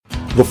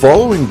The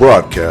following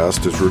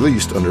broadcast is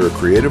released under a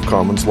Creative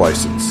Commons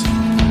license.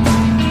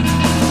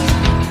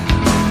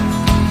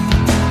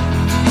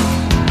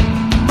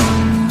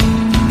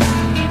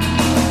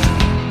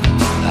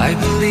 I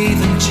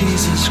believe in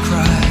Jesus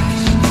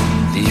Christ,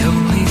 the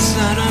only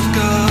Son of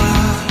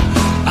God.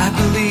 I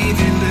believe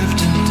He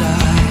lived and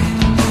died,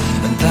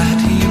 and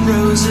that He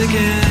rose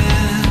again.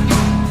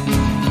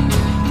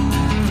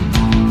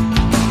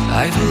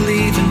 I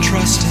believe and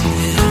trust in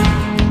Him.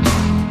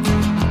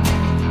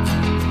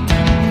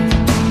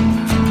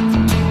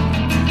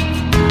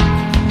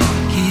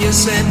 He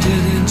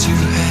ascended into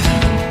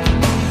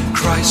heaven.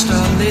 Christ,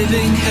 our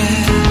living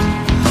head,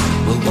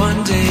 will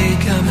one day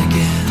come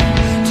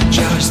again to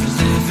judge the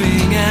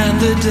living and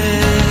the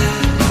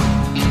dead.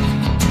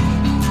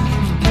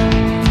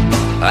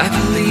 I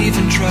believe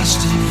and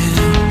trust in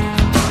Him.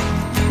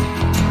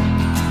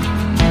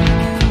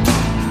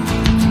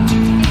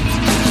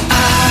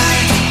 I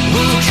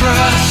will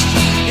trust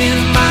in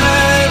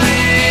my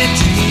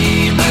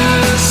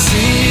Redeemer,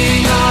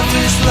 sing of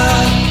His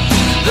love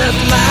that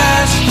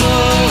lasts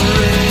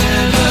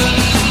forever,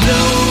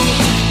 know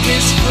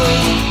His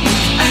full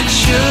and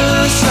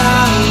sure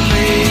salvation.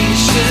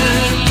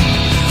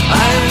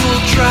 I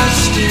will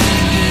trust in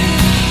Him.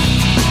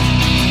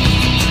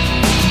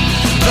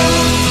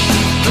 Though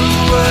the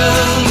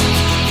world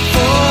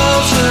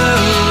falls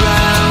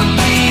around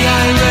me,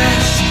 I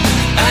rest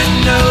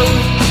and know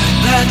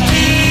that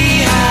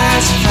He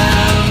has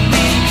found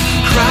me.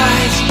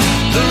 Christ,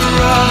 the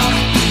rock,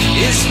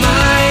 is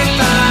my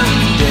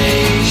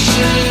foundation.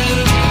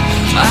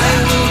 I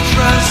will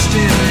trust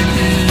in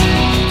Him.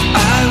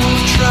 I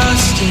will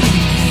trust in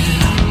Him.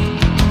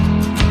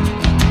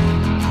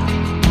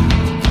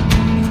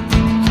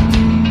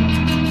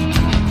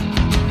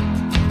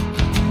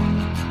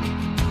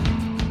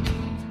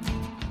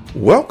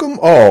 Welcome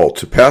all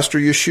to Pastor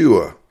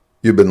Yeshua.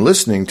 You've been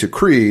listening to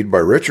Creed by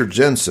Richard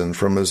Jensen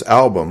from his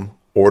album,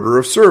 Order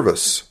of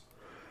Service.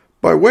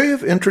 By way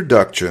of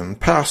introduction,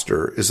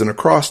 pastor is an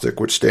acrostic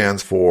which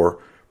stands for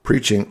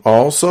preaching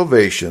all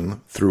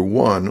salvation through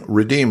one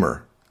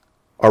Redeemer.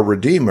 Our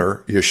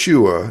Redeemer,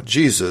 Yeshua,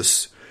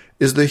 Jesus,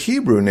 is the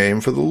Hebrew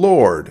name for the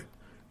Lord.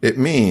 It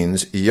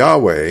means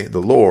Yahweh,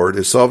 the Lord,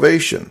 is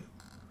salvation.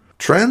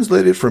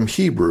 Translated from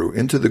Hebrew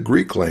into the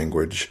Greek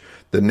language,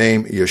 the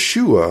name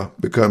Yeshua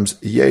becomes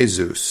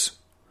Jesus.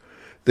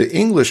 The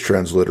English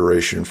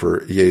transliteration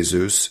for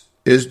Jesus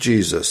is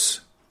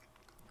Jesus.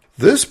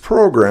 This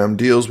program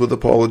deals with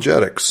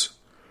apologetics,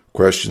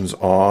 questions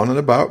on and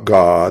about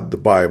God, the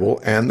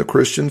Bible, and the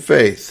Christian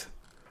faith.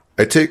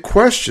 I take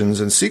questions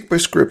and seek by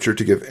Scripture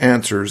to give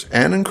answers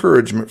and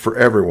encouragement for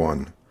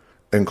everyone,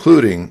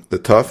 including the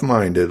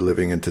tough-minded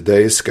living in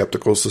today's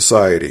skeptical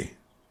society.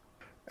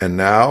 And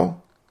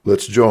now,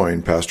 let's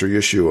join Pastor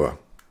Yeshua.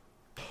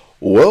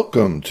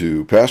 Welcome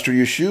to Pastor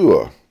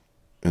Yeshua.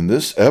 In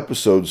this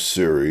episode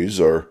series,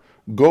 our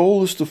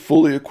goal is to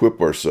fully equip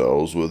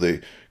ourselves with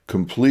a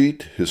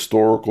complete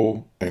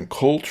historical and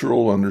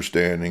cultural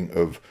understanding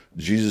of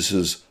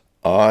Jesus'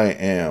 I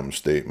am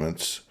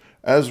statements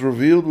as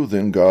revealed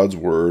within God's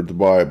Word, the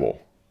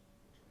Bible.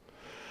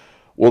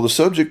 While the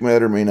subject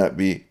matter may not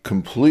be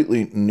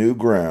completely new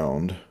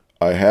ground,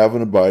 I have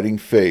an abiding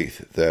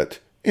faith that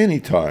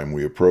any time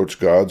we approach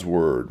God's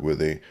Word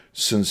with a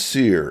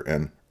sincere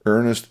and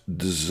earnest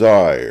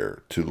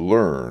desire to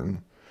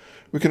learn,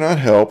 we cannot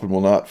help and will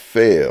not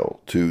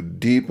fail to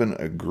deepen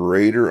a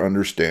greater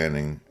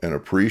understanding and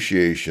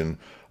appreciation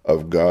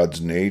of God's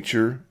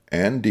nature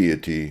and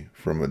deity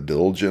from a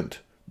diligent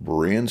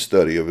Berean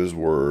study of His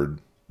Word,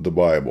 the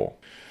Bible.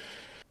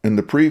 In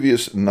the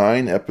previous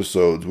 9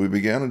 episodes, we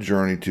began a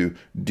journey to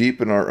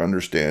deepen our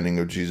understanding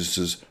of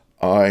Jesus'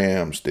 I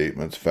am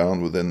statements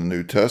found within the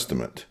New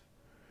Testament.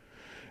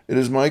 It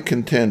is my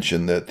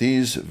contention that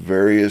these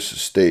various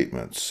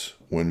statements,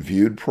 when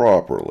viewed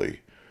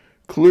properly,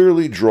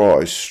 clearly draw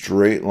a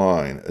straight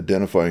line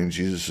identifying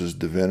Jesus'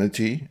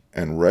 divinity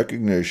and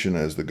recognition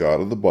as the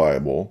God of the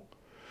Bible,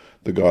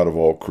 the God of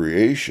all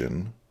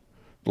creation,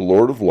 the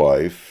Lord of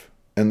life,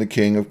 and the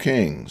King of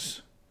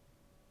kings.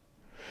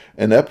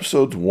 In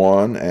episodes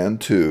 1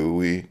 and 2,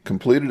 we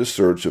completed a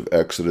search of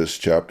Exodus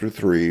chapter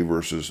 3,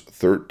 verses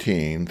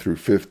 13 through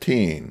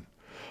 15,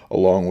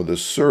 along with a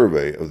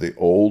survey of the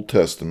Old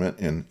Testament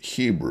in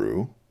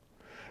Hebrew,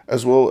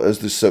 as well as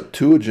the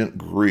Septuagint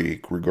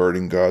Greek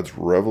regarding God's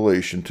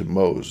revelation to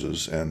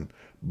Moses and,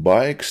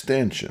 by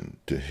extension,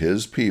 to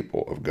his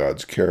people of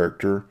God's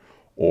character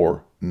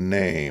or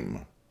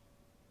name.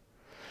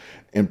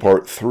 In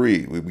part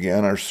 3, we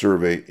began our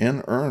survey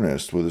in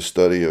earnest with a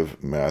study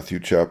of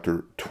Matthew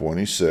chapter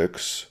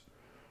 26,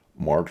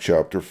 Mark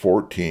chapter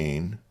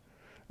 14,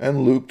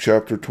 and Luke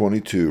chapter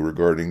 22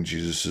 regarding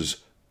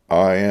Jesus'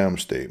 I am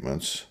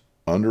statements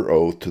under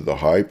oath to the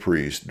high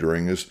priest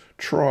during his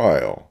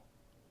trial.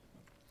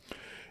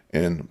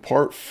 In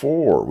part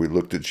 4, we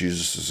looked at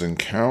Jesus'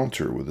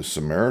 encounter with the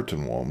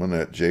Samaritan woman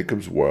at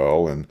Jacob's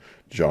well in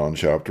John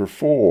chapter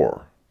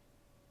 4.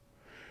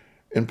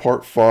 In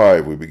part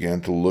 5, we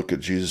began to look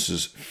at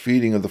Jesus'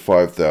 feeding of the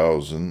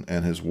 5,000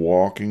 and his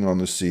walking on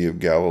the Sea of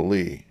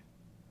Galilee.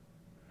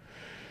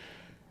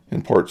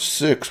 In part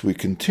 6, we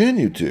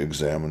continued to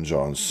examine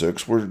John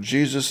 6, where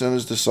Jesus and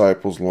his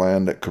disciples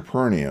land at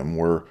Capernaum,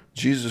 where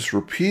Jesus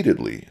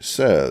repeatedly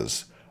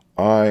says,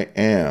 "I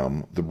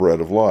am the bread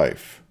of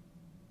life."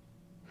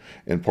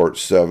 In part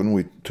 7,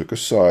 we took a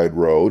side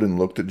road and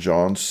looked at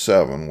John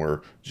 7,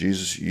 where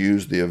Jesus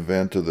used the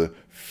event of the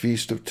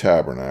Feast of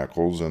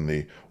Tabernacles and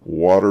the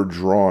water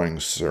drawing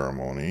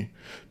ceremony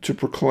to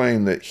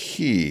proclaim that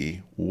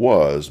he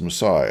was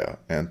Messiah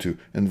and to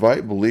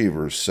invite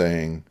believers,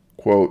 saying,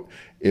 quote,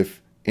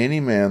 "If any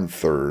man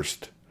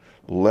thirst,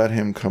 let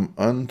him come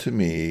unto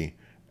me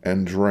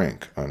and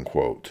drink,"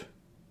 unquote.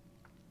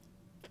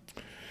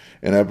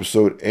 In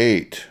episode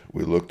 8,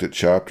 we looked at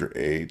chapter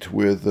 8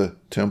 with the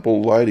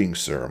temple lighting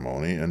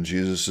ceremony and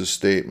Jesus'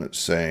 statement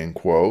saying,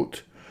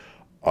 quote,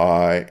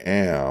 "I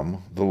am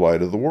the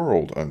light of the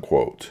world,"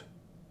 unquote.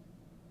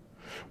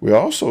 We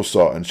also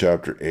saw in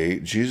chapter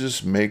 8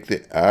 Jesus make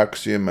the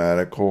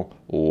axiomatical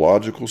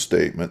logical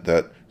statement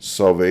that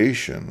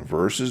salvation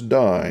versus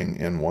dying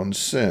in one's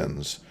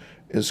sins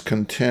is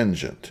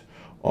contingent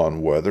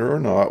on whether or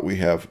not we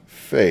have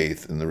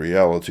faith in the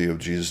reality of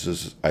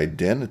Jesus'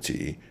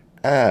 identity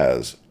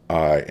as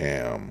I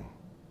am.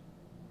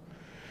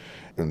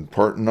 In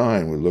part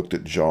 9, we looked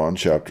at John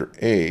chapter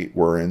 8,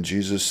 wherein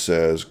Jesus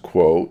says,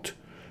 quote,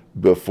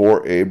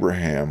 "Before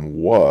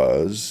Abraham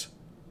was,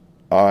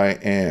 I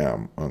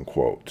am,"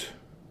 unquote.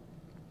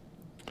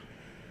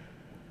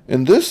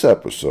 In this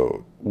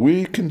episode,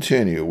 we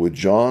continue with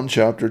John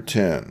chapter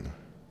 10.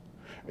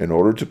 In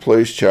order to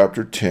place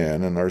chapter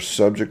 10 and our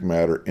subject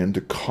matter into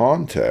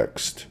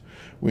context,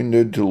 we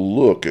need to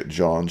look at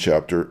John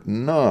chapter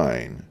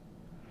 9.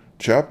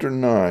 Chapter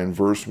 9,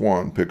 verse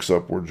 1 picks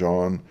up where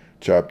John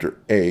chapter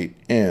 8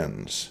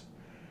 ends.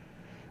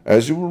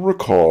 As you will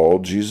recall,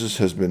 Jesus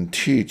has been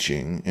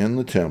teaching in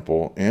the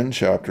temple in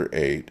chapter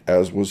 8,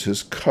 as was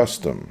his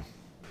custom.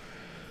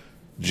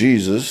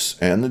 Jesus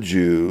and the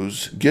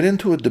Jews get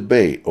into a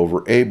debate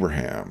over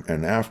Abraham,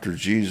 and after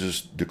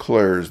Jesus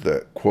declares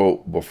that,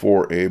 quote,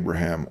 "Before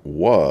Abraham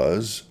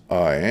was,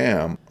 I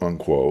am,"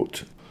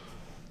 unquote,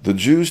 the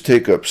Jews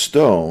take up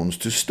stones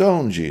to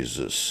stone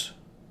Jesus.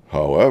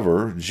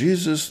 However,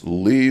 Jesus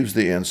leaves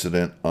the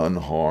incident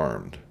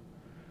unharmed.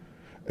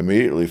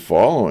 Immediately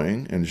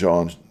following, in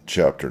John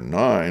chapter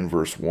 9,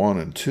 verse 1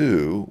 and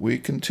 2, we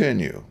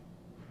continue,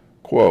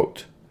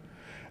 quote,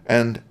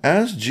 "And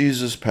as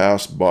Jesus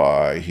passed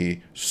by,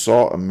 he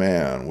saw a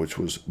man which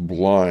was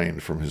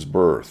blind from his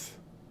birth.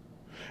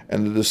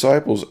 And the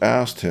disciples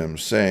asked him,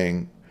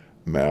 saying,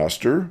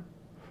 Master,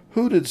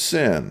 who did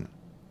sin,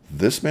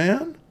 this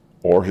man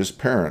or his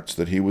parents,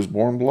 that he was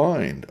born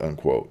blind?"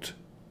 Unquote.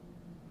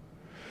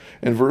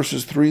 In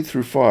verses 3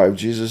 through 5,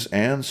 Jesus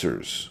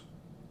answers,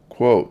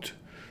 quote,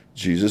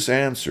 "Jesus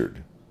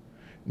answered,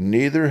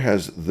 Neither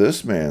has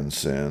this man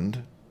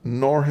sinned,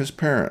 nor his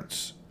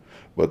parents,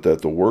 but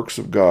that the works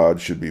of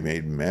God should be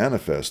made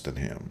manifest in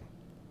him.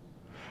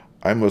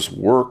 I must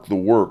work the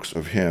works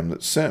of him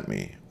that sent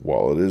me,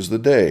 while it is the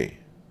day.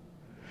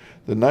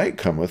 The night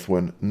cometh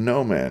when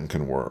no man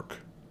can work.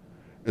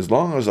 As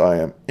long as I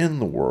am in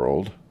the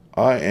world,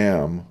 I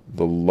am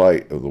the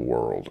light of the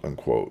world."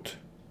 Unquote.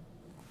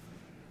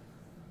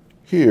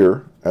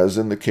 Here, as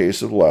in the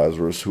case of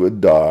Lazarus who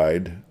had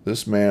died,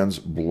 this man's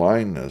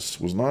blindness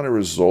was not a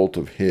result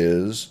of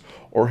his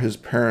or his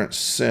parents'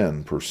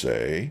 sin per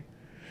se.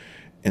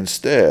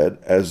 Instead,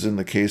 as in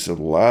the case of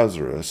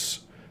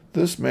Lazarus,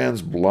 this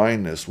man's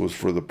blindness was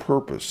for the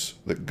purpose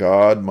that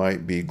God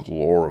might be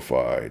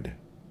glorified.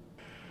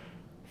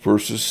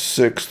 Verses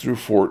 6 through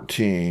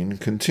 14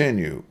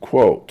 continue,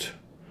 quote,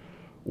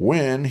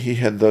 "When he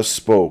had thus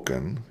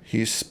spoken,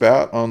 he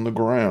spat on the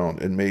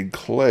ground and made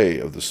clay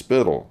of the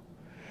spittle.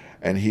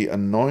 And he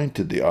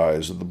anointed the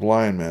eyes of the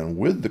blind man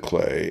with the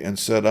clay, and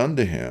said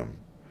unto him,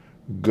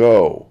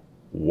 Go,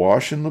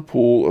 wash in the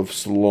pool of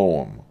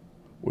Siloam,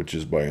 which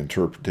is by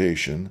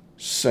interpretation,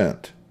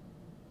 sent.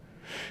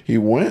 He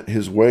went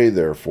his way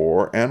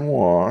therefore, and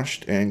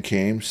washed, and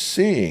came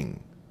seeing.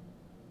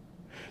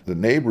 The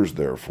neighbors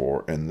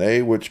therefore, and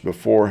they which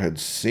before had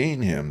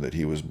seen him that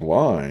he was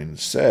blind,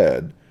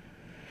 said,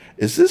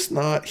 Is this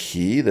not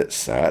he that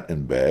sat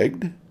and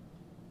begged?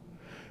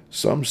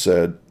 Some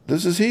said,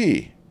 This is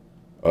he.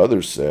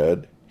 Others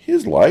said, He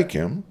is like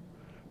him.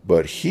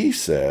 But he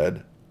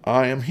said,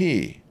 I am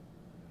he.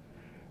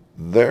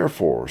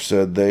 Therefore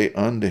said they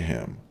unto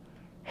him,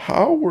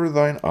 How were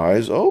thine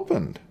eyes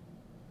opened?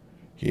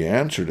 He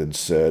answered and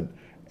said,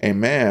 A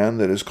man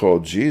that is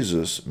called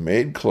Jesus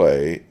made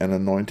clay and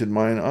anointed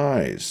mine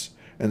eyes,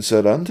 and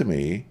said unto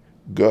me,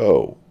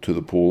 Go to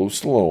the pool of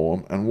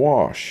Siloam and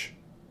wash.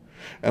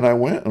 And I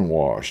went and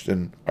washed,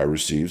 and I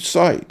received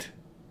sight.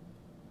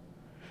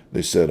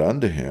 They said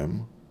unto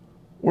him,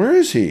 Where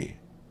is he?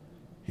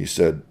 He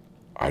said,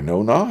 I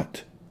know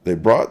not. They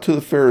brought to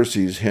the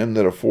Pharisees him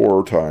that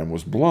aforetime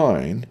was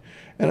blind,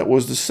 and it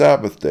was the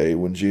Sabbath day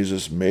when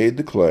Jesus made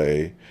the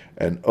clay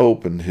and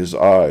opened his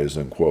eyes.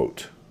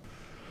 Unquote.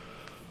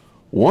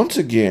 Once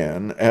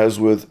again, as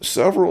with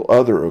several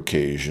other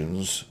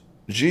occasions,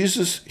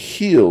 Jesus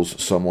heals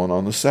someone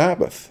on the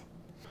Sabbath.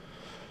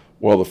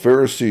 While the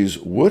Pharisees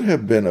would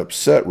have been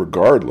upset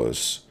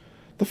regardless,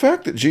 the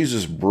fact that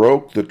Jesus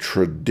broke the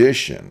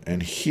tradition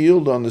and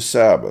healed on the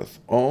Sabbath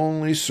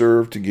only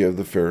served to give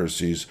the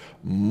Pharisees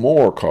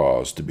more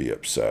cause to be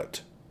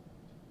upset.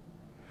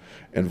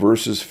 In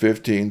verses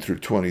 15 through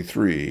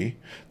 23,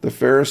 the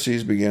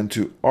Pharisees began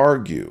to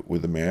argue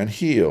with the man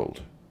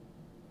healed.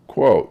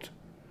 Quote,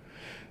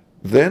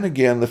 "Then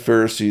again the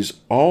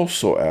Pharisees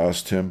also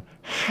asked him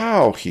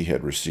how he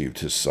had received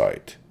his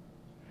sight.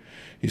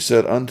 He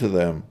said unto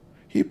them,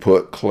 He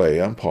put clay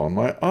upon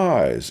my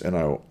eyes, and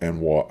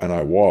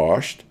I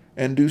washed,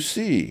 and do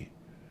see.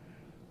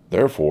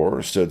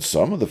 Therefore said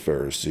some of the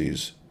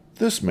Pharisees,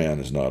 This man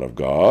is not of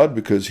God,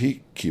 because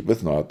he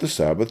keepeth not the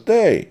Sabbath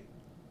day.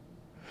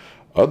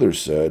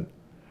 Others said,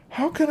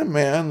 How can a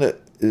man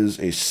that is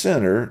a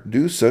sinner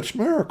do such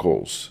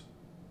miracles?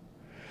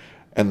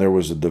 And there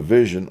was a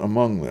division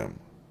among them.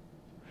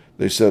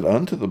 They said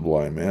unto the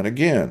blind man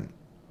again,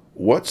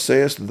 What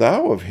sayest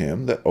thou of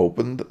him that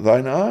opened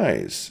thine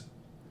eyes?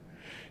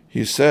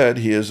 He said,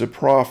 He is a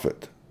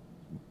prophet.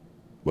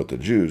 But the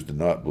Jews did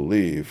not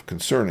believe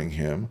concerning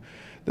him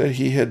that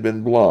he had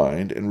been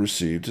blind and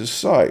received his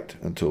sight,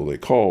 until they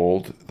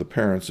called the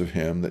parents of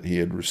him that he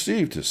had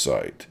received his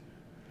sight.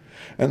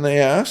 And they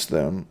asked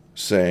them,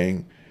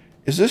 saying,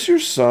 Is this your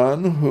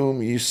son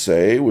whom ye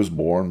say was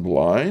born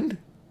blind?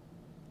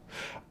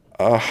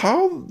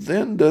 How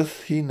then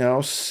doth he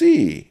now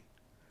see?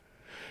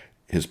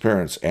 His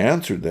parents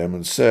answered them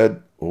and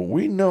said,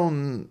 We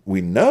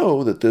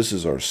know that this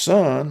is our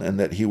son, and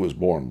that he was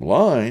born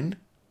blind.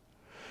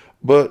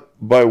 But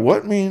by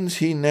what means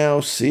he now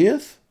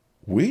seeth,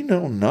 we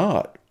know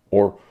not,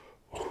 or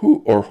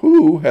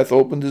who hath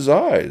opened his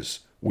eyes,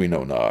 we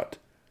know not.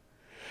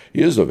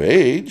 He is of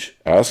age,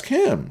 ask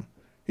him,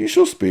 he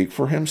shall speak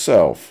for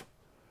himself.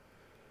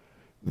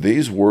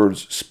 These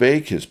words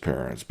spake his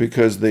parents,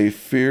 because they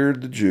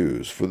feared the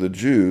Jews, for the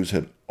Jews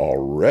had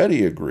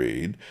already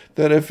agreed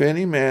that if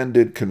any man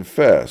did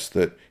confess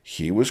that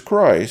he was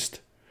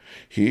Christ,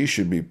 he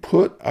should be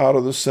put out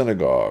of the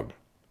synagogue.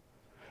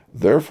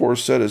 Therefore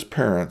said his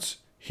parents,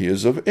 He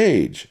is of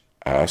age,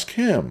 ask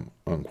him.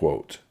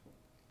 Unquote.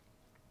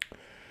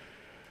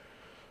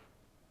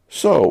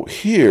 So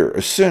here,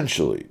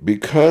 essentially,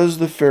 because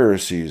the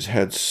Pharisees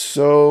had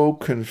so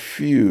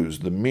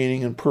confused the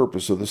meaning and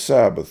purpose of the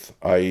Sabbath,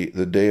 i.e.,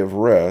 the day of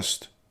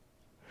rest,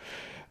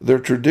 their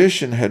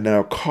tradition had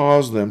now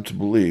caused them to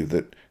believe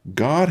that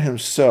God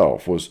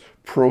himself was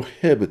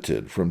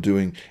prohibited from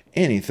doing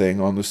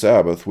anything on the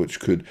Sabbath which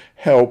could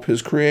help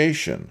his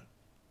creation.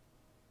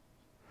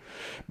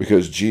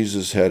 Because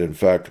Jesus had in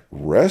fact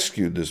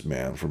rescued this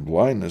man from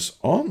blindness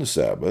on the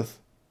Sabbath,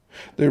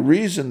 they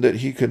reasoned that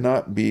he could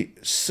not be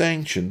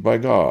sanctioned by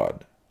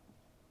God.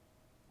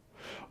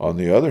 On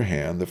the other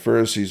hand, the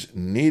Pharisees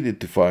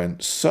needed to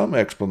find some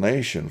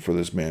explanation for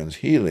this man's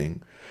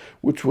healing,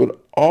 which would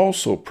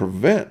also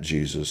prevent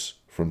Jesus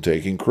from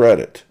taking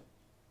credit.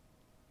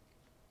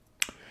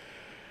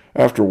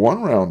 After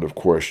one round of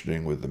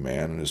questioning with the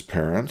man and his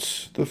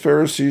parents, the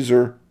Pharisees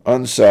are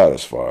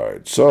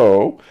unsatisfied,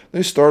 so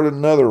they start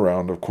another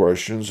round of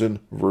questions in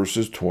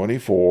verses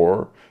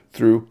 24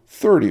 through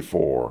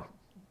 34.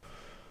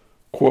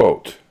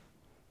 Quote,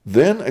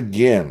 Then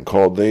again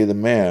called they the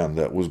man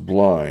that was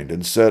blind,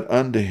 and said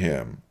unto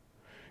him,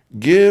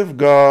 Give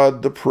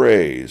God the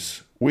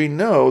praise. We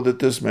know that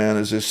this man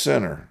is a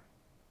sinner.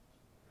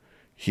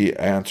 He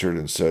answered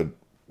and said,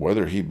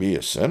 Whether he be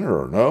a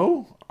sinner or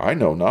no, I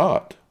know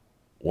not.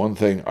 One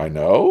thing I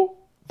know,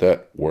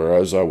 that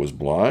whereas I was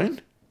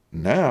blind,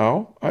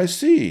 now I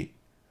see.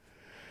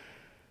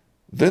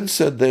 Then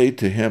said they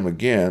to him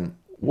again,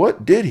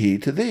 What did he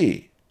to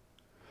thee?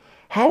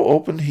 How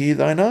opened he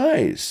thine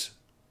eyes?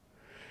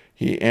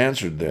 He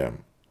answered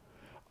them,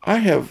 I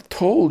have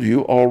told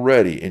you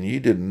already, and ye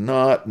did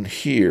not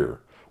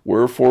hear.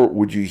 Wherefore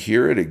would ye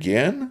hear it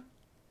again?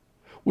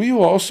 Will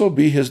you also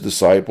be his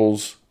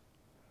disciples?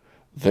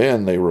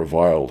 Then they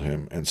reviled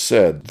him, and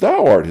said,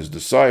 Thou art his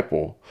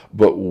disciple,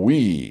 but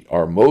we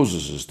are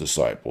Moses'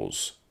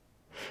 disciples.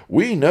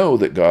 We know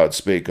that God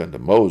spake unto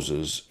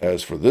Moses.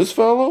 As for this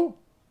fellow,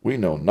 we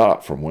know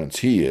not from whence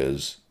he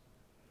is.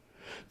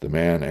 The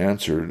man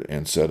answered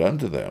and said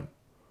unto them,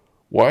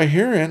 Why,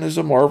 herein is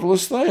a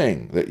marvelous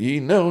thing, that ye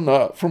know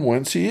not from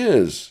whence he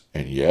is,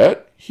 and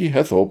yet he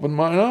hath opened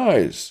mine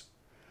eyes.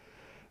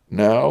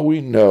 Now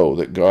we know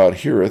that God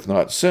heareth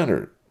not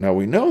sinners.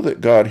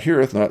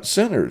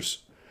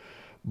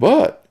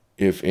 But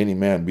if any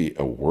man be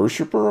a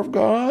worshipper of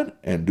God,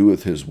 and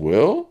doeth his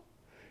will,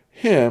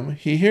 him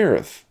he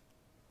heareth.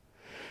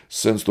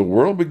 Since the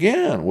world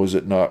began, was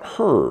it not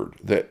heard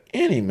that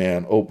any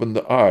man opened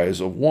the eyes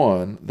of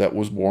one that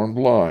was born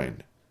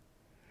blind?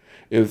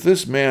 If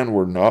this man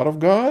were not of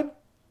God,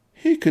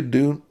 he could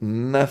do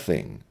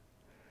nothing.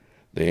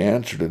 They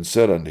answered and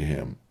said unto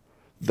him,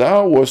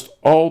 Thou wast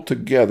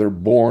altogether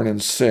born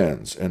in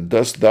sins, and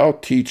dost thou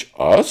teach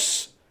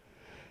us?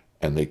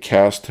 and they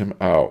cast him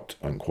out,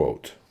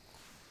 unquote.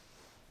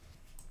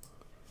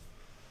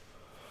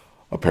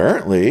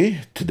 Apparently,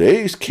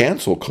 today's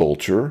cancel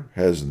culture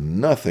has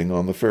nothing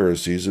on the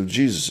Pharisees of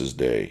Jesus'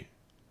 day.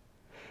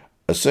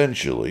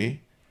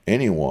 Essentially,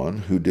 anyone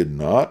who did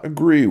not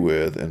agree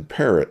with and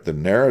parrot the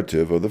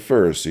narrative of the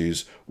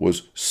Pharisees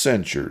was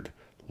censured,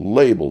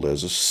 labeled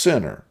as a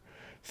sinner,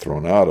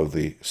 thrown out of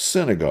the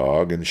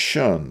synagogue, and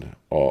shunned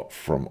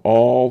from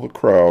all the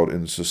crowd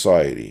in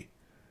society.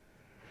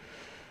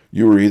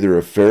 You were either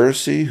a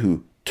Pharisee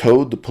who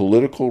towed the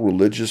political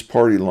religious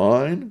party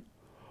line,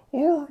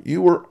 or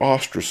you were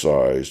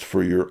ostracized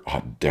for your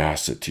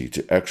audacity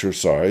to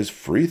exercise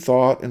free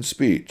thought and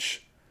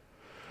speech.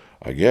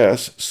 I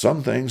guess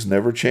some things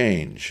never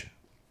change.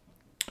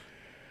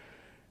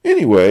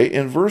 Anyway,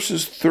 in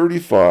verses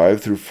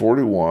 35 through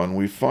 41,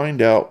 we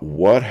find out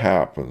what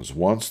happens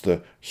once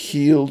the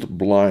healed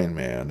blind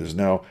man is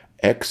now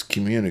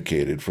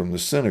excommunicated from the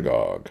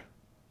synagogue.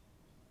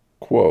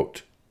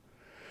 Quote,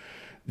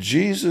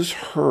 Jesus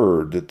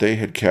heard that they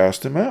had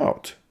cast him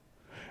out.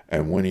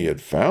 And when he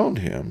had found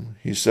him,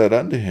 he said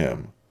unto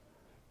him,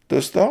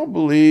 Dost thou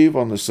believe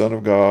on the Son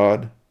of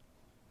God?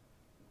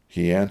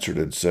 He answered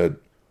and said,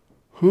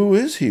 Who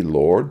is he,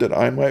 Lord, that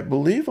I might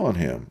believe on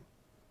him?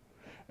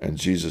 And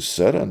Jesus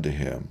said unto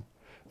him,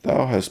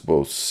 Thou hast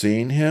both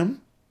seen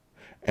him,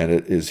 and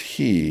it is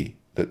he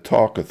that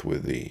talketh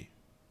with thee.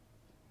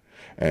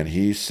 And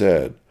he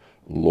said,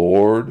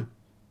 Lord,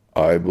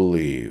 I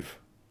believe.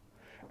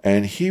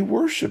 And he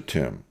worshipped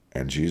him.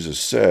 And Jesus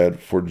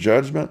said, For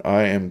judgment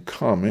I am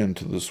come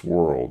into this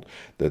world,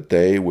 that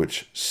they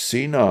which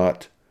see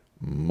not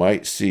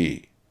might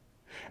see,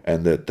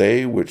 and that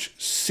they which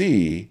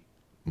see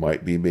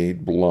might be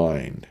made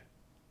blind.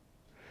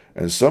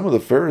 And some of the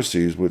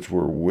Pharisees which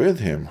were with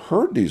him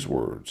heard these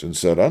words, and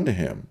said unto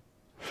him,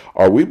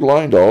 Are we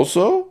blind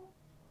also?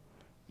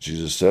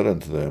 Jesus said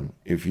unto them,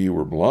 If ye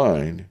were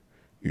blind,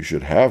 you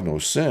should have no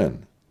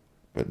sin.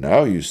 But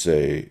now you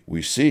say,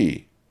 We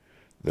see.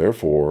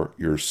 Therefore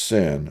your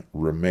sin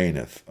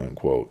remaineth,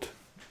 unquote.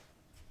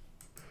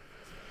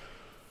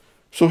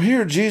 So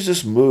here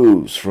Jesus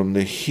moves from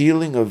the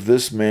healing of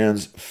this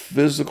man's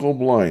physical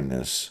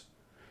blindness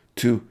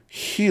to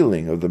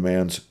healing of the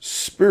man's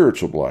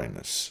spiritual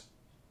blindness.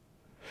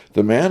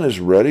 The man is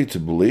ready to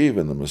believe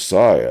in the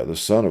Messiah, the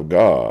Son of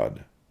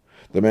God.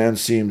 The man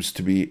seems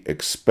to be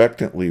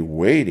expectantly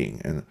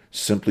waiting and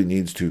simply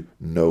needs to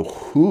know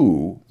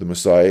who the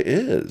Messiah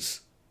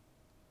is.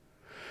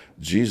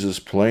 Jesus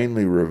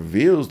plainly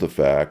reveals the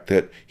fact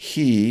that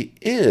he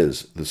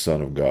is the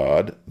Son of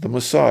God, the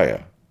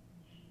Messiah.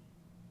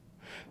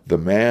 The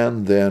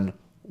man then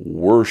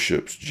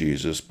worships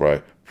Jesus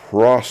by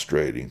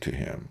prostrating to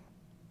him.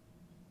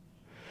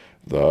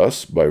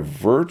 Thus, by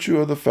virtue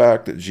of the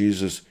fact that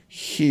Jesus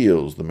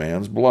heals the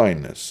man's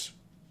blindness,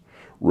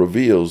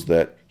 reveals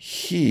that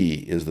he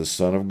is the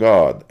Son of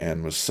God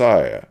and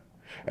Messiah,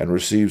 and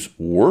receives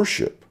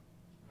worship,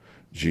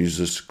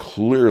 Jesus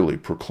clearly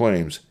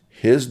proclaims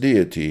his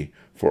deity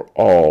for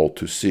all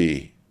to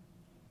see.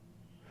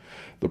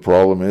 The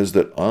problem is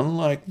that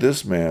unlike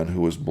this man who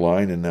was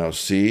blind and now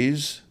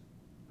sees,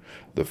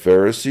 the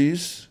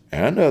Pharisees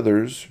and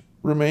others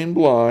remain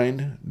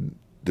blind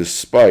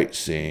despite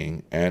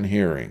seeing and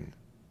hearing.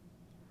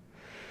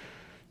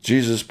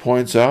 Jesus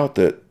points out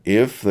that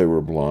if they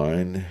were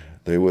blind,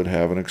 they would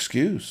have an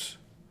excuse.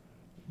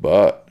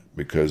 But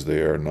because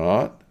they are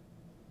not,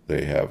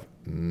 they have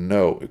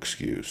no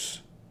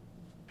excuse.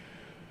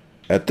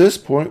 At this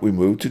point, we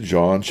move to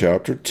John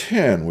chapter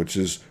 10, which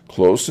is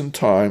close in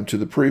time to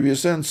the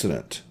previous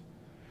incident.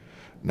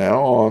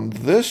 Now, on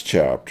this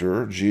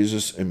chapter,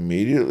 Jesus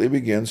immediately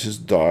begins his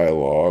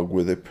dialogue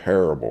with a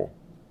parable.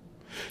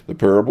 The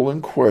parable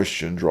in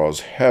question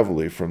draws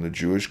heavily from the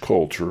Jewish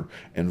culture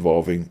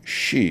involving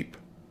sheep.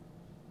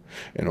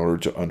 In order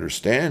to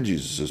understand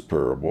Jesus'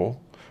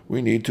 parable,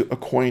 we need to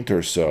acquaint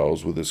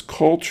ourselves with this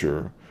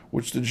culture,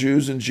 which the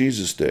Jews in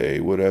Jesus' day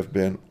would have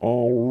been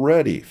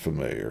already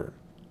familiar.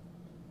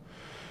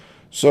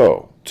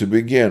 So, to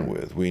begin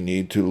with, we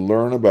need to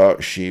learn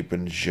about sheep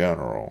in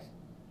general.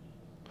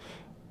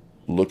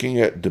 Looking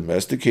at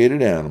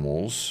domesticated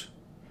animals,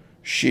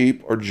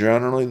 sheep are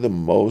generally the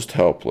most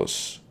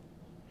helpless.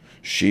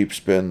 Sheep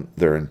spend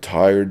their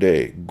entire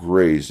day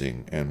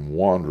grazing and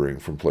wandering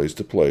from place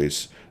to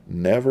place,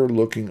 never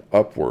looking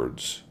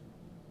upwards.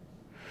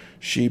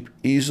 Sheep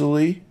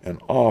easily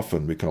and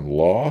often become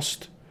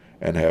lost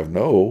and have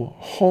no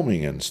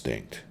homing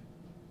instinct.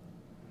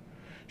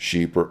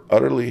 Sheep are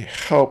utterly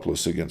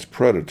helpless against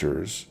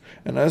predators,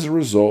 and as a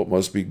result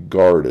must be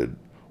guarded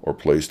or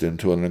placed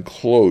into an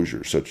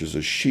enclosure such as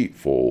a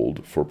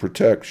sheepfold for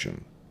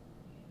protection.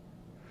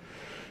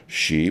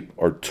 Sheep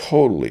are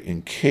totally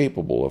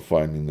incapable of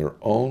finding their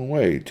own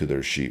way to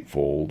their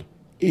sheepfold,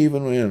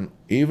 even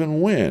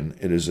when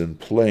it is in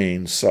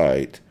plain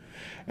sight,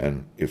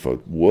 and if a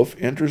wolf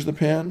enters the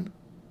pen,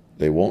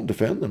 they won't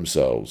defend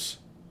themselves.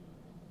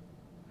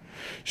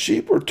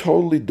 Sheep are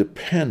totally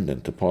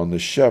dependent upon the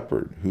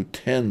shepherd who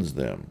tends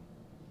them.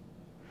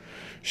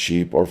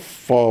 Sheep are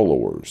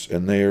followers,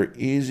 and they are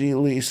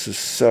easily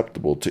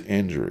susceptible to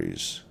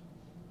injuries.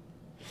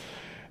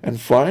 And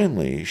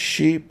finally,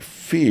 sheep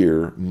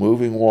fear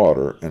moving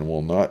water and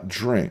will not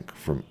drink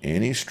from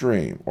any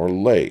stream or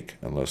lake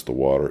unless the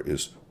water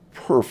is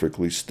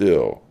perfectly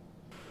still.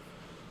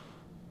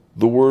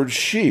 The word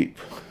sheep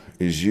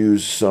is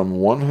used some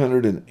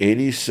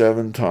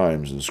 187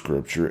 times in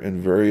Scripture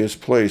in various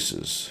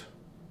places.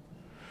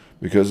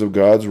 Because of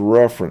God's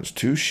reference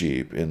to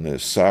sheep in the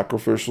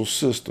sacrificial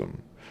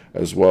system,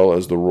 as well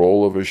as the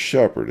role of a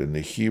shepherd in the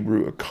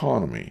Hebrew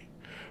economy,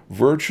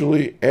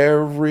 virtually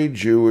every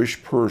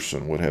Jewish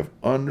person would have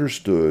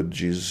understood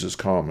Jesus'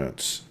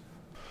 comments.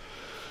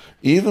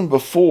 Even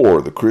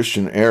before the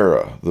Christian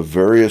era, the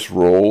various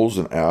roles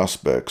and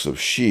aspects of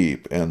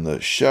sheep and the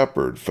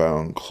shepherd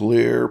found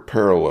clear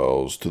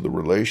parallels to the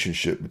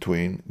relationship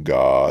between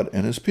God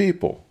and his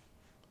people.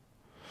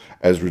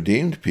 As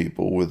redeemed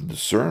people with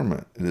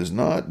discernment, it is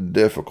not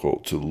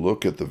difficult to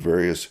look at the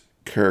various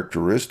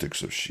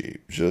characteristics of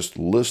sheep just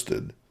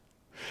listed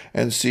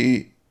and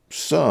see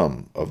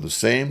some of the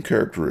same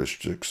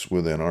characteristics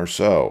within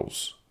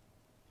ourselves.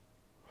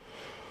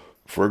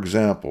 For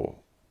example,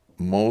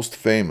 most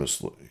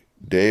famously,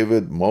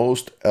 David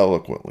most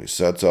eloquently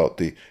sets out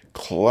the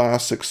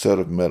classic set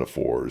of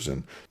metaphors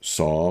in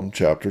Psalm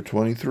chapter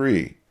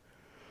 23.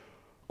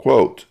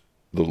 Quote,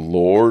 "The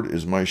Lord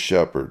is my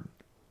shepherd,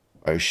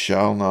 I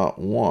shall not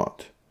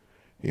want.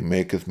 He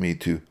maketh me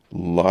to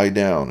lie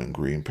down in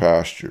green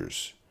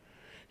pastures.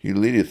 He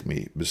leadeth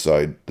me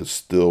beside the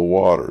still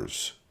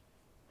waters.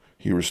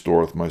 He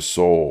restoreth my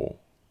soul.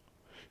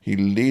 He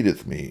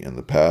leadeth me in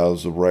the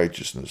paths of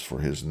righteousness for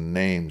his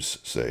name's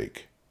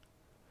sake.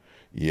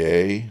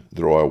 Yea,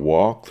 though I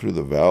walk through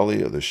the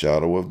valley of the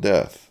shadow of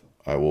death,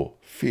 I will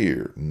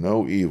fear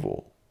no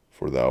evil,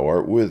 for thou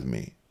art with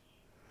me.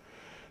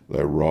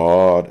 Thy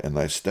rod and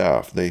thy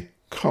staff, they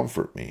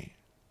comfort me.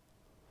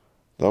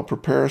 Thou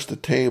preparest a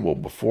table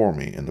before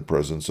me in the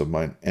presence of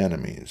mine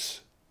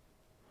enemies.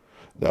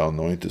 Thou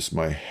anointest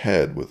my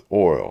head with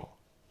oil.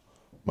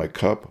 My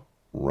cup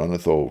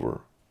runneth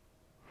over.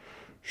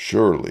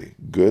 Surely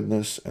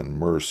goodness and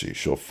mercy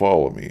shall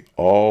follow me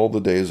all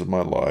the days of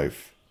my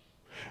life,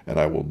 and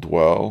I will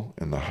dwell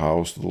in the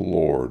house of the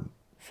Lord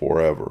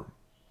forever."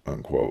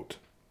 Unquote.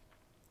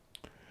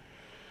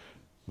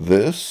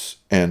 This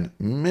and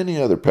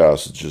many other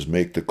passages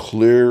make the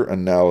clear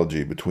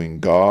analogy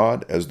between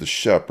God as the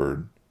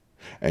shepherd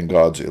and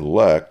God's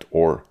elect,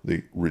 or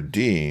the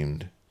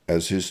redeemed,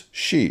 as his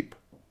sheep.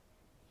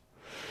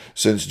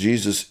 Since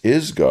Jesus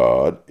is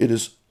God, it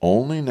is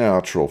only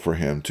natural for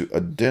him to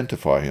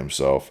identify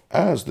himself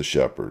as the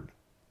shepherd.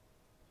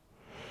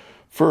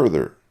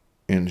 Further,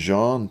 in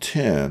John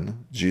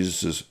 10,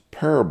 Jesus'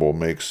 parable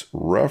makes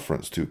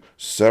reference to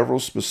several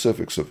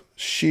specifics of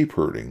sheep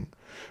herding,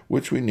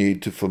 which we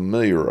need to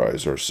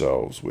familiarize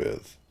ourselves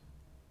with.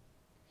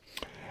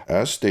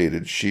 As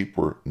stated, sheep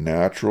were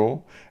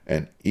natural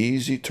and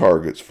easy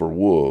targets for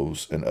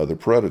wolves and other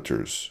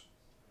predators.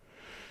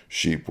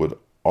 Sheep would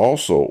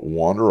also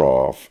wander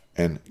off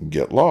and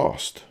get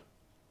lost.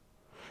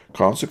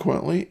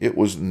 Consequently, it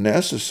was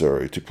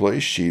necessary to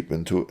place sheep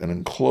into an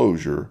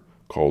enclosure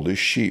called a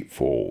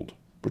sheepfold,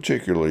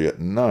 particularly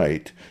at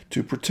night,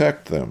 to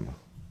protect them.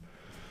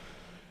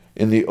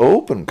 In the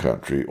open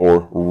country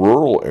or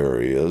rural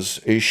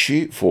areas, a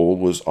sheepfold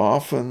was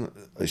often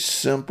a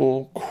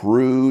simple,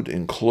 crude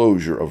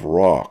enclosure of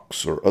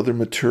rocks or other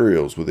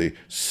materials with a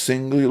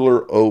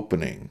singular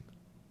opening.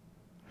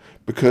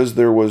 Because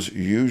there was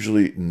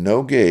usually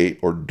no gate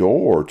or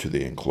door to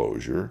the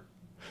enclosure,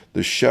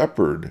 the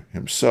shepherd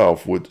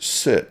himself would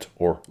sit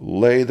or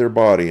lay their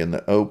body in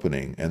the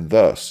opening and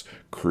thus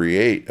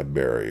create a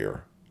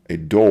barrier, a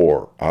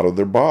door out of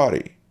their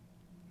body.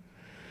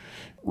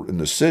 In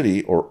the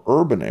city or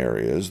urban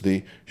areas,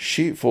 the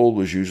sheepfold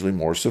was usually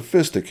more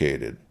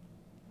sophisticated.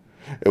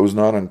 It was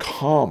not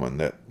uncommon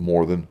that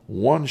more than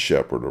one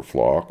shepherd or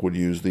flock would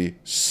use the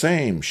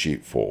same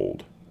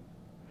sheepfold.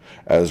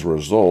 As a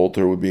result,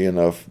 there would be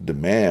enough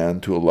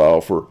demand to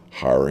allow for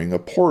hiring a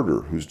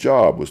porter whose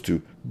job was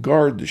to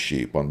guard the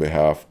sheep on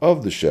behalf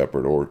of the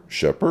shepherd or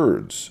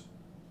shepherds.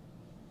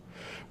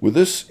 With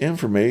this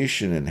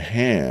information in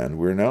hand,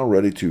 we are now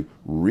ready to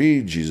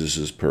read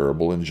Jesus'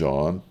 parable in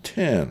John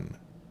 10.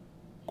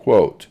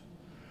 Quote,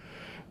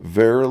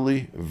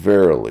 "Verily,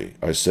 verily,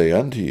 I say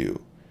unto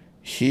you,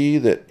 he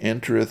that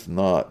entereth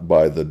not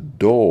by the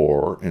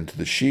door into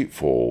the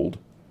sheepfold,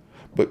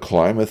 but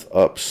climbeth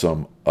up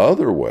some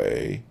other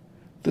way,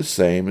 the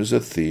same is a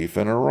thief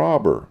and a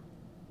robber.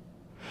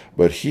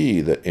 But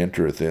he that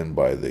entereth in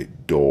by the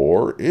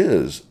door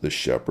is the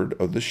shepherd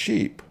of the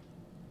sheep.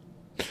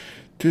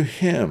 To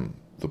him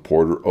the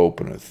porter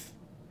openeth,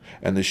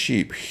 and the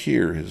sheep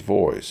hear his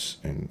voice,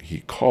 and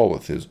he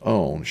calleth his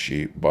own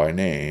sheep by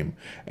name,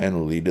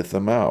 and leadeth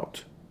them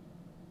out.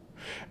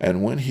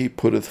 And when he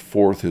putteth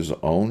forth his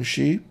own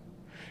sheep,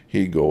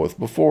 he goeth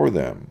before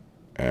them,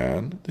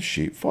 and the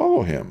sheep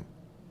follow him.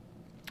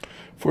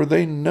 For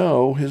they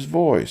know his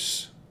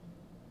voice.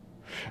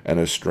 And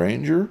a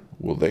stranger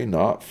will they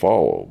not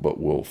follow, but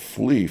will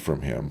flee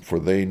from him, for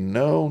they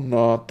know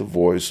not the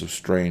voice of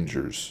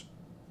strangers.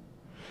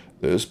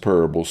 This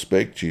parable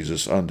spake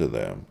Jesus unto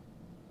them,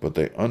 but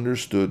they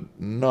understood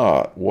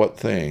not what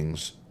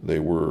things they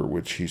were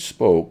which he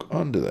spoke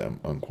unto them."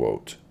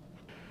 Unquote.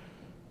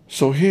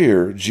 So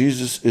here,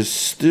 Jesus is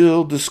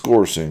still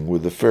discoursing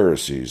with the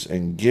Pharisees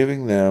and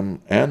giving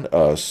them and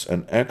us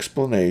an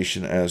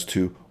explanation as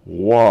to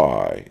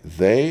why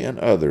they and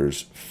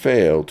others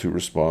failed to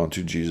respond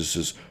to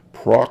Jesus'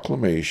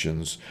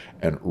 proclamations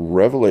and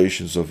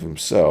revelations of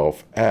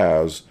himself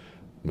as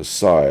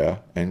Messiah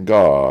and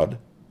God,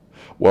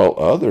 while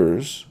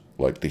others,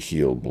 like the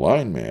healed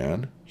blind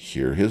man,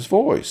 hear his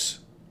voice.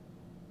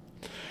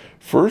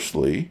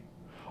 Firstly,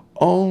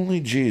 only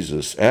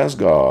Jesus, as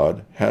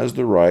God, has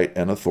the right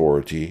and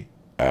authority,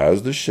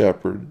 as the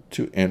shepherd,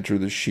 to enter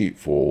the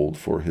sheepfold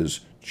for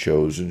his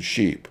chosen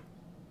sheep.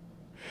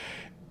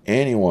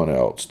 Anyone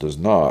else does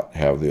not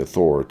have the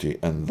authority,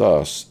 and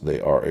thus they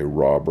are a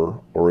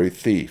robber or a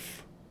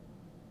thief.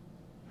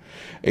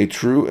 A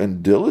true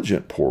and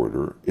diligent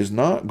porter is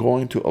not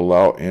going to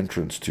allow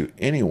entrance to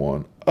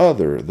anyone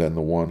other than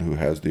the one who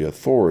has the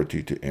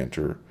authority to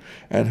enter,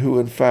 and who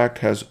in fact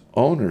has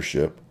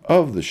ownership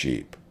of the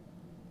sheep.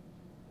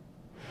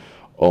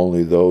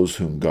 Only those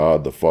whom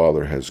God the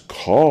Father has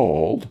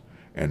called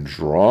and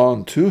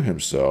drawn to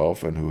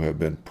himself, and who have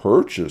been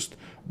purchased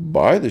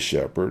by the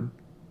shepherd,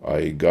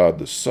 i.e. God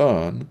the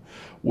Son,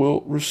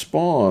 will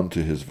respond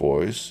to his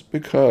voice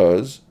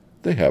because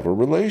they have a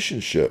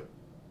relationship.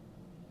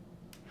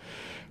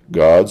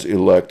 God's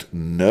elect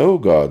know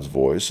God's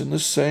voice in the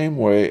same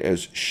way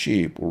as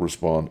sheep will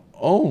respond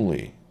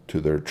only to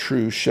their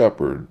true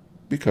shepherd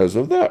because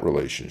of that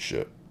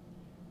relationship.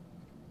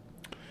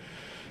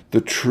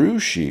 The true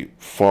sheep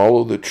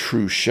follow the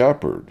true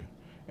shepherd,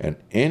 and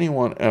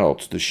anyone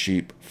else the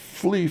sheep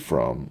flee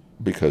from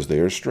because they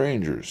are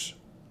strangers.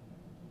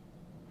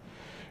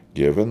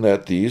 Given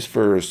that these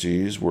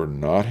Pharisees were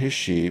not his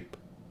sheep,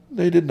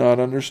 they did not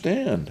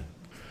understand.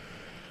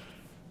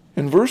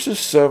 In verses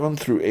 7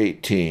 through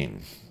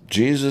 18,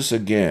 Jesus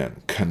again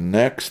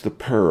connects the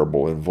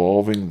parable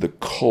involving the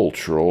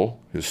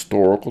cultural,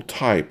 historical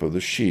type of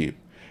the sheep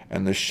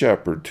and the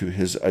shepherd to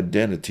his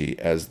identity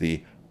as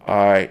the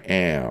I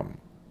am.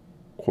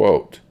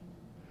 Quote,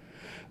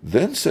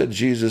 "Then said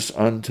Jesus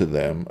unto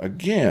them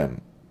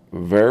again,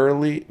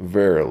 Verily,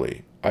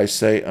 verily, I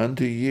say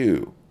unto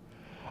you,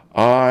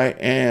 I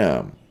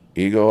am,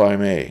 ego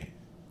eimi,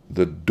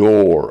 the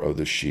door of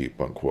the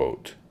sheep."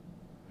 Unquote.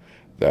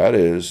 That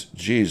is,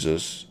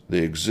 Jesus,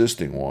 the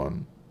existing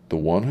one, the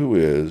one who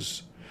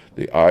is,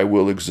 the I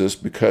will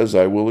exist because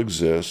I will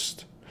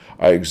exist,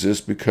 I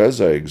exist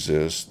because I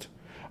exist,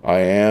 I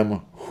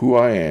am who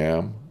I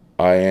am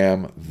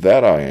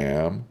that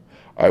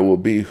I will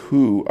be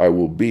who I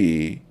will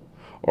be,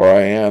 or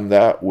I am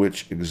that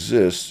which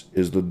exists,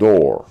 is the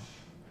door,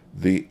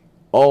 the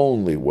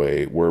only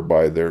way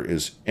whereby there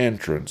is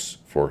entrance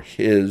for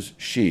his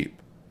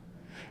sheep.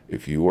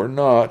 If you are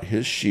not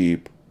his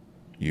sheep,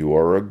 you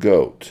are a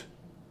goat.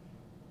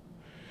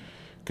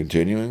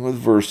 Continuing with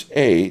verse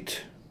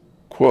 8,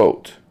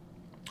 quote,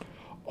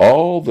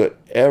 "All that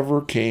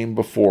ever came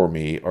before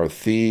me are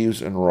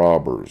thieves and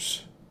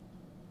robbers,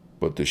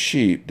 but the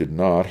sheep did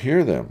not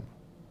hear them.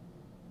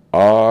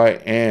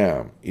 I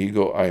am,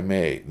 ego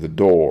eimi, the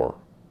door.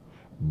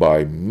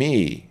 By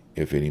me,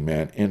 if any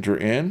man enter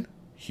in,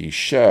 he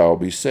shall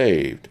be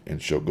saved,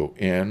 and shall go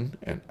in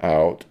and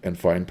out and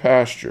find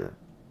pasture.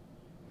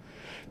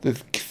 The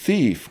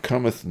thief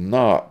cometh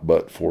not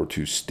but for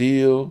to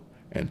steal,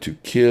 and to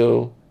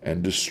kill,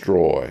 and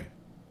destroy.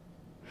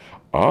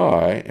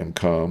 I am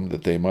come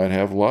that they might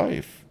have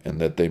life, and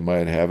that they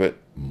might have it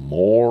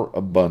more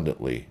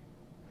abundantly.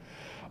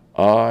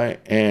 I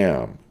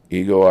am,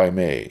 ego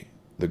eimi,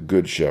 the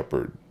good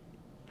shepherd.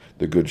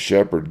 The good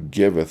shepherd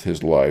giveth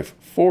his life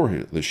for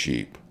the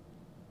sheep.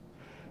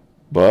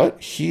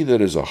 But he that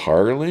is a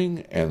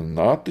hireling, and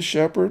not the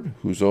shepherd,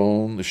 whose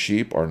own the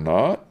sheep are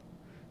not,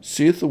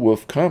 seeth the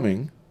wolf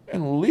coming,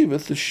 and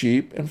leaveth the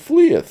sheep, and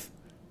fleeth.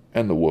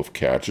 And the wolf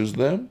catches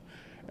them,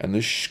 and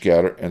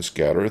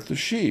scattereth the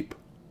sheep.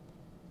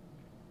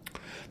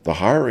 The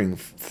hireling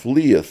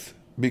fleeth,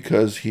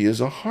 because he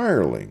is a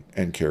hireling,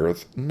 and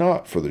careth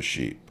not for the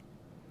sheep.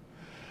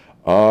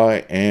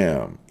 I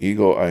am,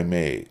 ego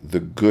eimi, the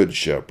good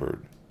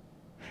shepherd,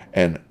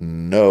 and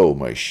know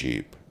my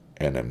sheep,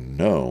 and am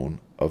known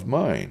of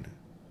mine.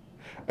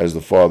 As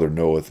the Father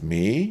knoweth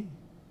me,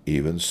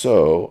 even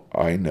so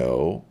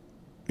know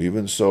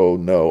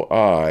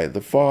I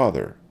the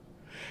Father,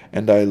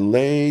 and I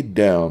lay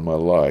down my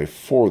life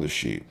for the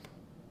sheep.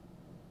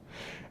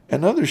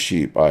 And other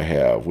sheep I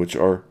have, which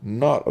are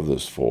not of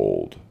this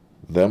fold.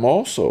 Them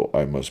also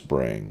I must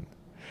bring,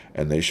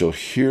 and they shall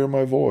hear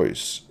my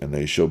voice, and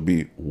they shall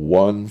be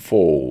one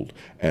fold,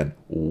 and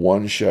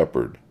one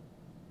shepherd.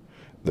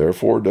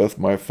 Therefore doth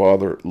my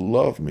Father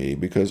love me,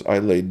 because I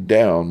laid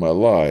down my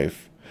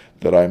life,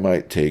 that I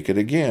might take it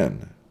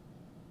again.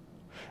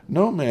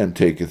 No man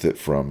taketh it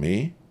from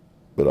me,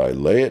 but I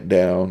lay it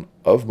down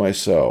of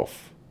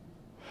myself.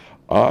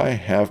 I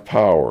have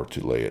power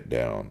to lay it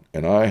down,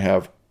 and I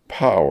have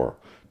power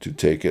to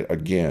take it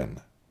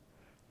again.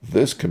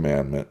 This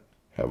commandment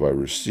have I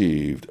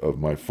received of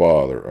my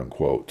Father,"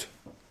 unquote.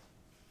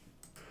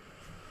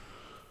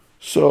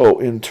 So,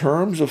 in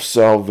terms of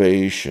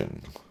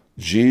salvation,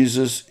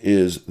 Jesus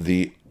is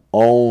the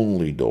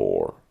only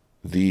door,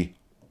 the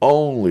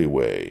only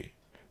way,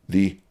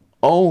 the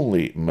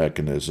only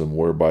mechanism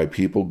whereby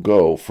people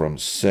go from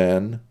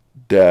sin,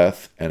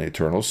 death, and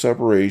eternal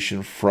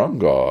separation from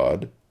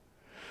God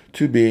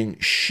to being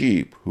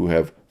sheep who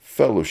have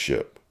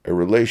fellowship, a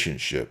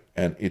relationship,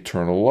 and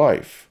eternal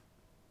life.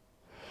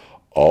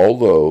 All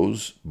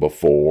those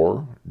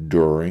before,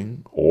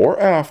 during, or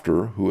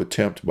after who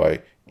attempt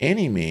by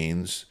any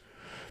means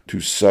to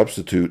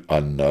substitute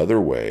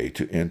another way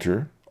to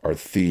enter are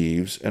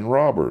thieves and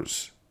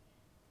robbers.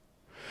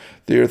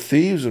 They are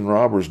thieves and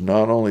robbers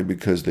not only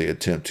because they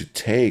attempt to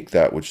take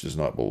that which does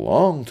not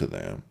belong to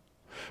them,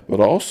 but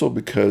also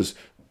because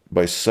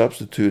by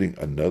substituting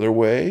another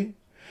way,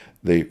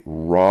 they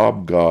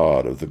rob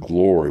God of the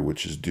glory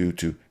which is due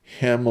to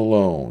Him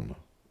alone.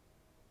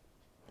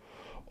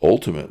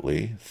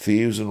 Ultimately,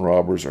 thieves and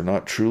robbers are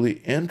not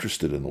truly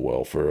interested in the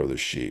welfare of the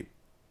sheep.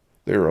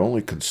 They are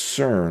only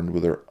concerned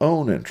with their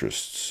own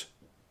interests.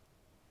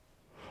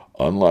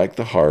 Unlike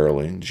the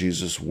hireling,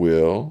 Jesus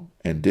will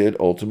and did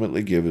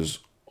ultimately give his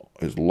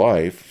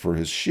life for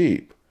his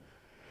sheep.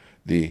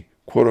 The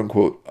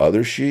quote-unquote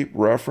other sheep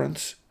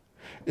reference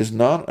is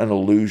not an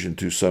allusion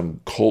to some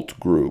cult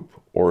group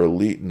or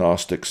elite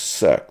Gnostic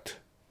sect.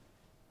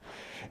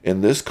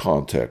 In this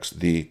context,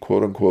 the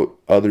quote-unquote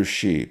other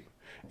sheep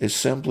is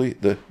simply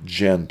the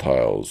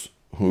Gentiles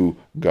who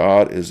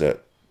God is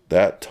at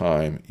that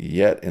time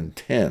yet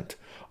intent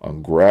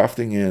on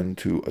grafting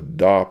into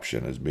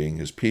adoption as being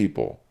his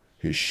people,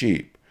 his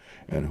sheep,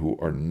 and who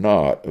are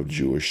not of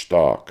Jewish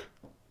stock.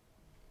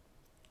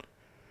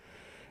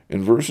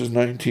 In verses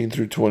 19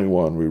 through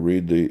 21, we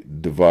read the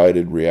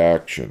divided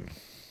reaction.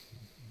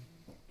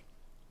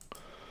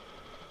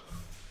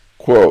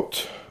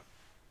 Quote,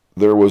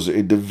 "There was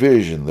a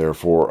division,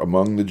 therefore,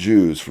 among the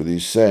Jews for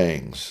these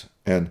sayings,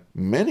 and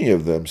many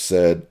of them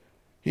said,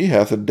 He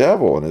hath a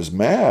devil, and is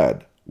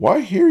mad. Why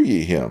hear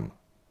ye him?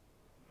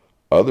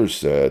 Others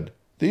said,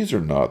 These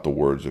are not the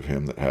words of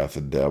him that hath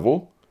a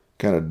devil.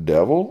 Can a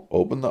devil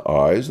open the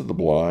eyes of the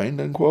blind?"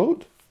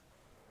 Unquote.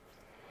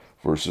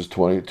 Verses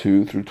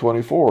 22 through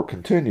 24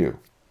 continue.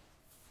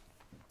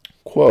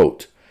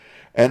 Quote,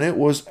 "And it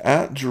was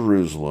at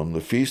Jerusalem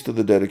the feast of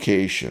the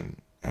dedication,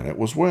 and it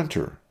was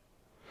winter.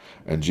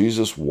 And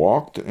Jesus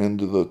walked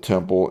into the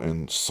temple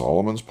in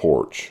Solomon's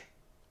porch.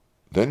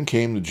 Then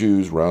came the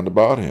Jews round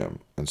about him,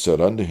 and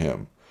said unto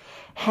him,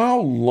 How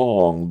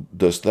long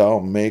dost thou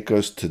make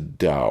us to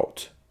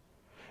doubt?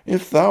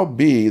 If thou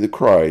be the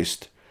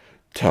Christ,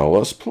 tell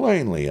us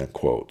plainly."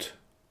 Unquote.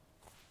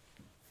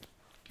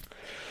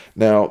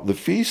 Now, the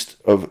Feast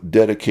of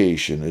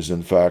Dedication is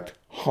in fact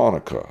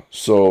Hanukkah,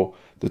 so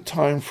the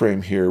time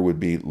frame here would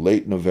be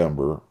late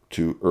November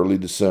to early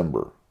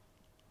December.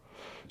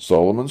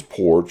 Solomon's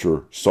porch,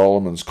 or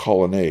Solomon's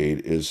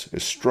colonnade, is a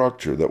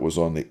structure that was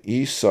on the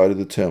east side of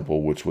the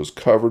temple, which was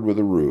covered with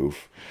a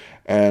roof,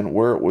 and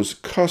where it was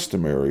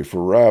customary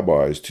for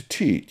rabbis to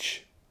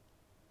teach.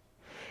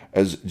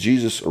 As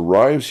Jesus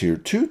arrives here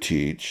to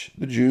teach,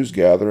 the Jews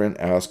gather and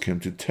ask him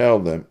to tell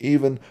them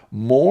even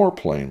more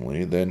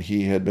plainly than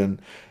he had been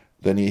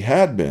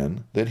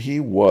that he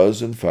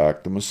was in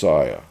fact the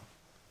Messiah.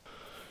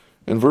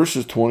 In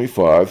verses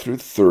 25 through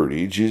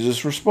 30,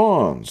 Jesus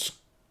responds,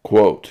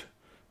 quote,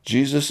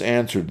 "Jesus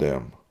answered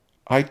them,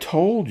 I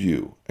told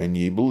you, and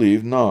ye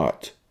believe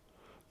not.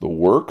 The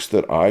works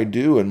that I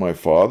do in my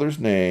Father's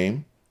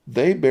name,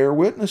 they bear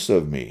witness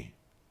of me.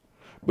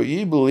 But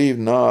ye believe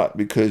not,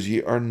 because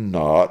ye are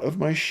not of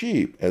my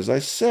sheep, as I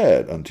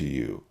said unto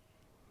you.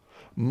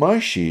 My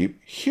sheep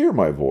hear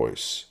my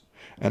voice,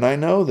 and I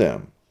know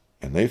them,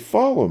 and they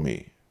follow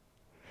me.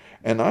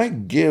 And I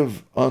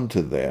give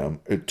unto them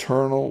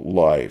eternal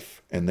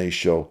life, and they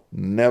shall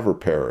never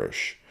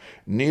perish,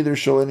 neither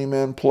shall any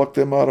man pluck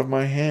them out of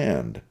my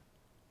hand.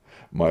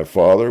 My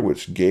Father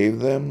which gave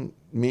them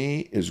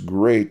me is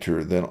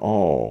greater than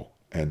all,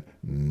 and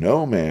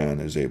no man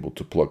is able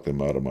to pluck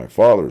them out of my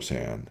Father's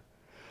hand.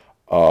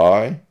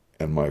 I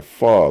and my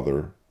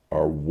Father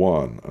are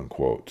one."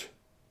 Unquote.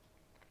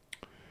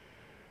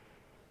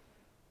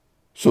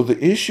 So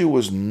the issue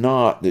was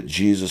not that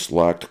Jesus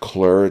lacked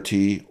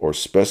clarity or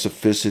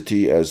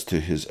specificity as to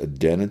his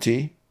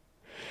identity.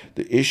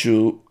 The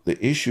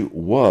issue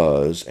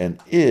was and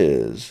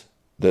is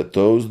that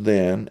those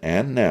then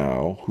and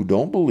now who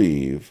don't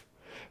believe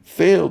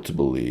fail to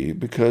believe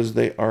because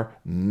they are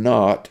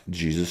not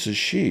Jesus'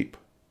 sheep.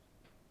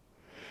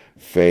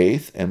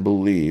 Faith and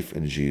belief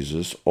in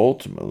Jesus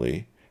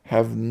ultimately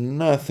have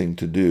nothing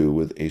to do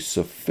with a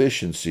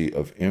sufficiency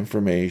of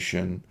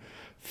information,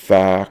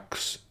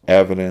 facts,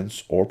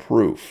 evidence, or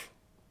proof.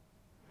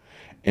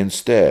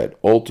 Instead,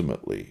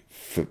 ultimately,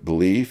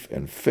 belief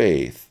and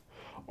faith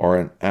are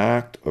an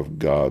act of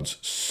God's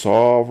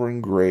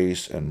sovereign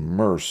grace and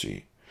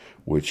mercy,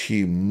 which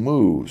He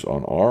moves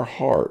on our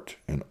heart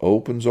and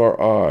opens our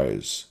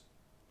eyes.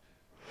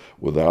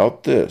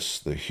 Without this,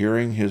 the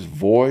hearing His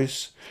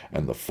voice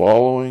and the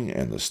following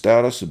and the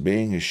status of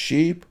being His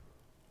sheep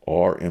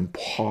are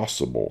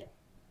impossible.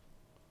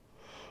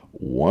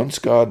 Once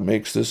God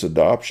makes this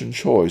adoption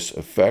choice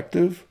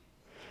effective,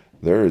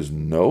 there is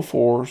no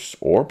force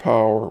or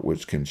power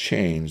which can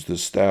change the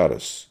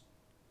status.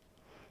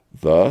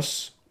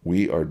 Thus,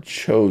 we are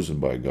chosen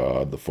by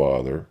God the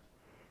Father,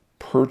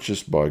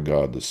 purchased by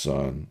God the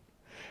Son,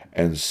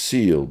 and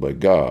sealed by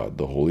God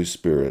the Holy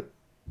Spirit,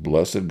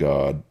 blessed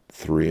God,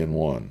 3 in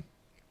 1.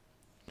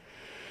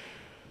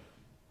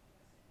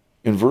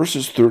 In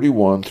verses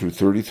 31 through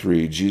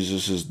 33,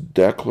 Jesus'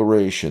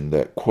 declaration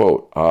that,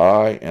 quote,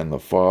 I and the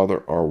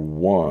Father are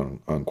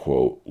one,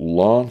 unquote,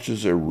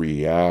 launches a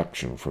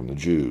reaction from the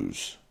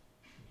Jews.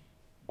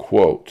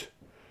 Quote,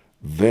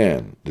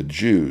 Then the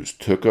Jews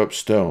took up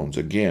stones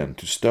again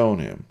to stone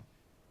him.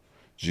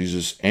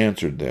 Jesus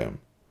answered them,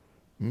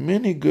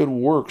 Many good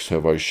works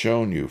have I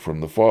shown you from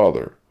the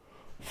Father.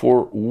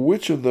 For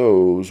which of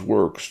those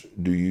works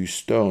do you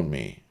stone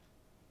me?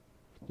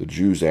 The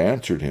Jews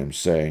answered him,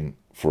 saying,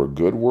 For a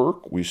good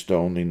work we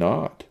stone thee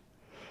not,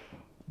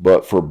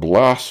 but for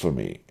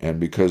blasphemy, and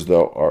because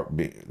thou,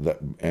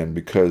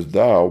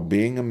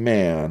 being a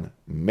man,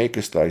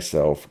 makest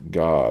thyself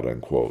God,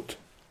 unquote.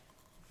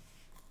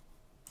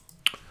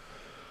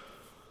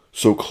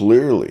 So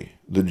clearly,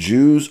 the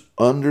Jews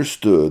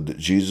understood that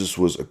Jesus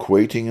was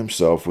equating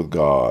himself with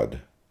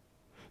God.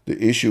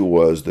 The issue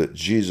was that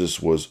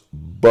Jesus was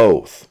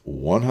both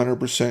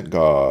 100%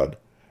 God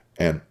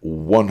and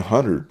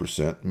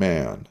 100%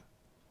 man.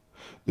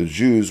 The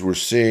Jews were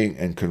seeing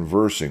and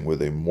conversing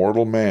with a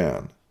mortal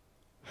man,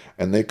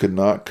 and they could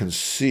not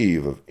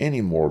conceive of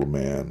any mortal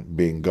man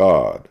being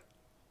God.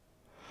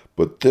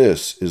 But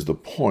this is the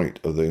point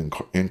of the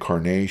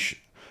incarnation.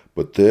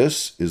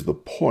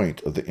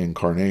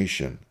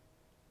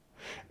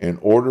 In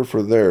order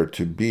for there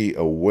to be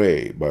a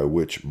way by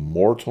which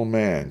mortal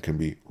man can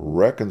be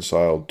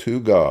reconciled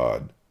to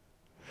God,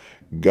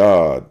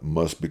 God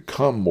must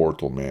become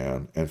mortal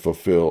man and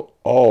fulfill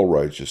all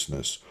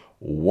righteousness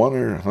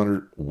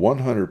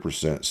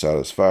 100%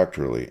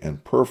 satisfactorily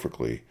and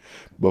perfectly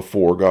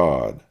before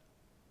God.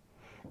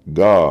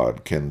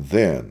 God can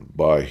then,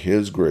 by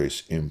His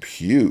grace,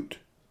 impute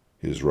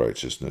His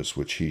righteousness,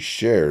 which He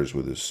shares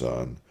with His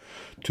Son,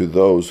 to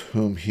those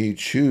whom He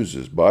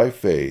chooses by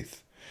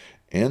faith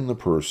in the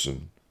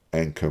person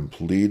and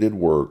completed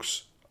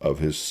works of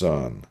His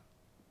Son.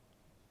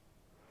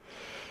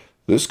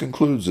 This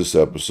concludes this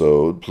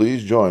episode.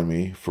 Please join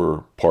me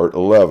for part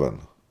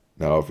 11.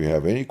 Now, if you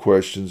have any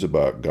questions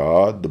about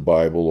God, the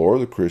Bible, or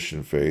the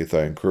Christian faith,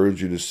 I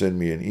encourage you to send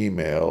me an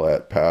email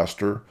at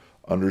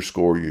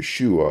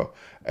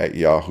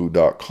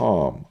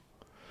pastor_Yeshua@yahoo.com.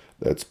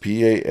 That's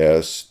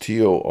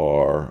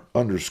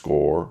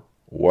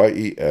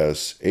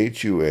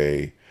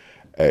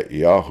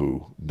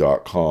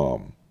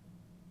pastor_YESHUA@yahoo.com.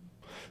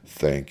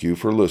 Thank you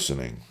for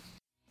listening.